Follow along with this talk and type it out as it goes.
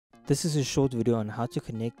This is a short video on how to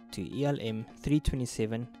connect to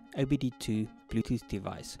ELM327 OBD2 Bluetooth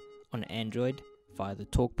device on Android via the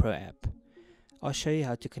Torque Pro app. I'll show you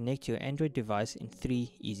how to connect your Android device in 3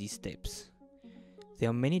 easy steps. There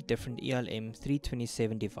are many different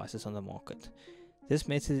ELM327 devices on the market. This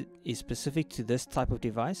method is specific to this type of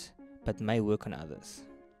device but may work on others.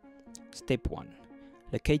 Step 1.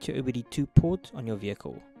 Locate your OBD2 port on your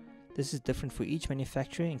vehicle. This is different for each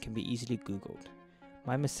manufacturer and can be easily googled.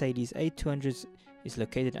 My Mercedes A200 is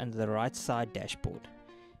located under the right side dashboard.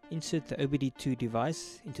 Insert the OBD2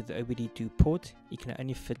 device into the OBD2 port. It can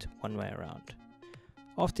only fit one way around.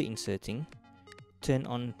 After inserting, turn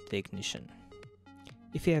on the ignition.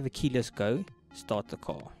 If you have a keyless go, start the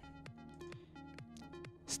car.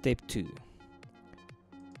 Step 2.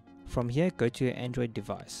 From here, go to your Android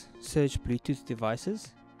device. Search Bluetooth devices.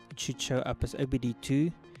 It should show up as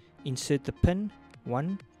OBD2. Insert the pin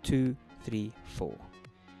 1, 2, 3, 4.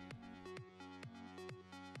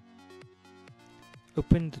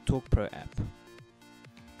 Open the Torque Pro app.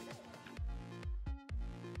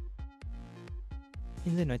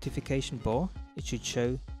 In the notification bar, it should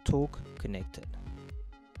show Torque connected.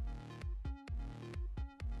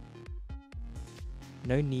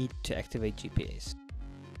 No need to activate GPS.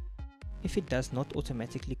 If it does not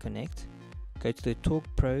automatically connect, go to the Torque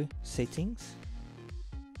Pro settings,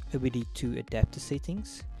 OBD2 adapter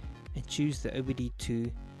settings, and choose the OBD2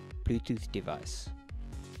 Bluetooth device.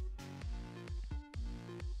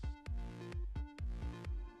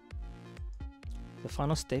 The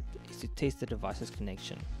final step is to test the device's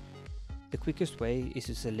connection. The quickest way is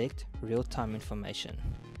to select real-time information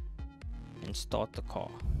and start the car.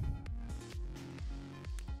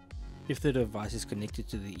 If the device is connected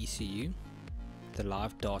to the ECU, the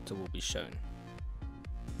live data will be shown.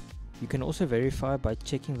 You can also verify by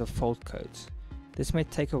checking the fault codes. This may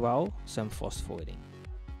take a while, so I'm fast forwarding.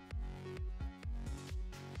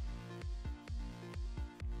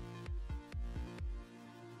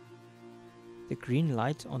 The green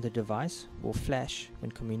light on the device will flash when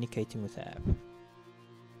communicating with the app.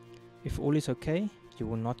 If all is okay, you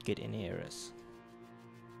will not get any errors.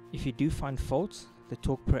 If you do find faults, the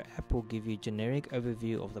Torque Pro app will give you a generic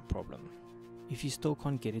overview of the problem. If you still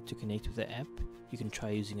can't get it to connect with the app, you can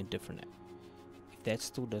try using a different app. If that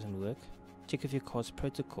still doesn't work, check if your car's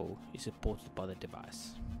protocol is supported by the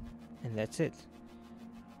device. And that's it.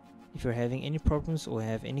 If you're having any problems or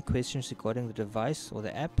have any questions regarding the device or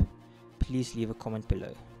the app, please leave a comment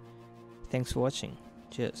below. Thanks for watching.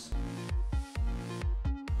 Cheers.